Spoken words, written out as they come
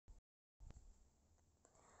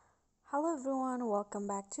Hello everyone, welcome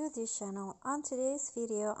back to this channel. On today's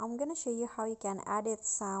video, I'm gonna show you how you can edit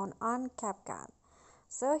sound on CapCut.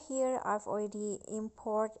 So here I've already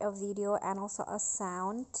imported a video and also a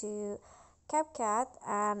sound to CapCut,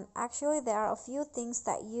 and actually there are a few things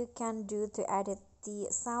that you can do to edit the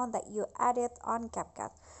sound that you edit on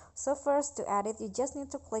CapCut. So first, to edit, you just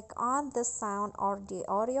need to click on the sound or the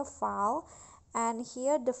audio file, and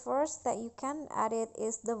here the first that you can edit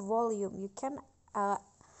is the volume. You can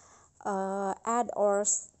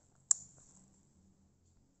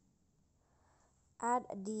add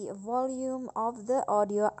the volume of the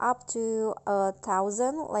audio up to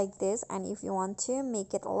 1,000 like this, and if you want to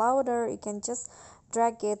make it louder, you can just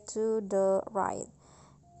drag it to the right,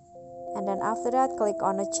 and then after that click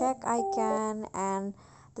on the check icon. And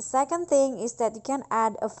the second thing is that you can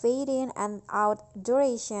add a fade in and out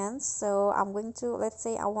duration. So I'm going to, let's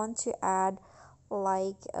say I want to add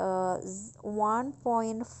like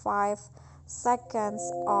 1.5 seconds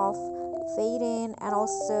of fade in and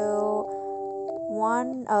also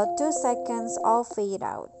 2 seconds of fade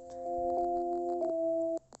out,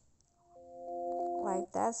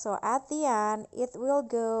 like that. So at the end it will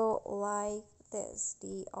go like this,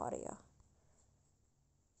 the audio.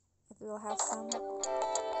 It will have some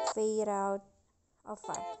fade out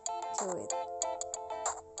effect to it.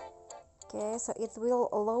 Okay, so it will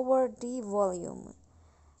lower the volume.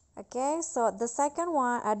 Okay, so the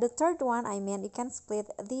third one, you can split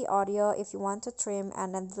the audio if you want to trim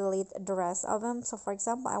and then delete the rest of them. So for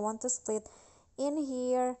example, I want to split in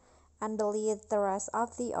here and delete the rest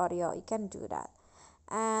of the audio. You can do that.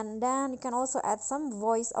 And then you can also add some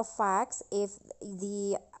voice effects if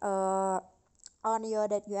the audio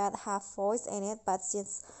that you add have voice in it, but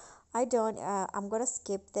since I don't, I'm gonna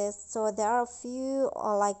skip this. So there are a few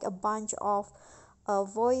like a bunch of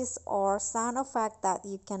voice or sound effect that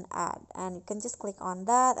you can add, and you can just click on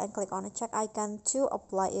that and click on the check icon to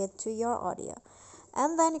apply it to your audio.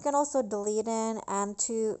 And then you can also delete it, and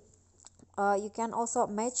to you can also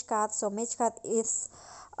match cut. So match cut is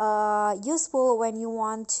useful when you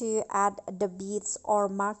want to add the beats or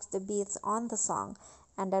mark the beats on the song,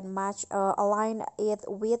 and then align it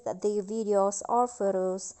with the videos or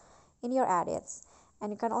photos in your edits. And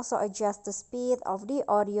you can also adjust the speed of the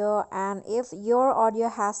audio, and if your audio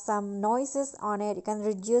has some noises on it, you can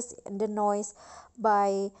reduce the noise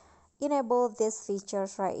by enable these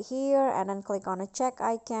features right here, and then click on a check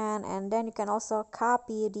icon, and then you can also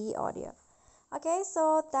copy the audio. Okay,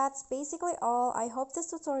 so that's basically all. I hope this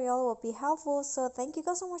tutorial will be helpful. So thank you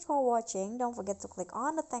guys so much for watching. Don't forget to click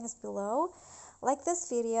on the thanks below, like this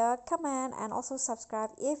video, comment, and also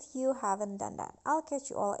subscribe if you haven't done that. I'll catch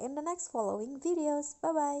you all in the next following videos.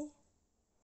 Bye bye.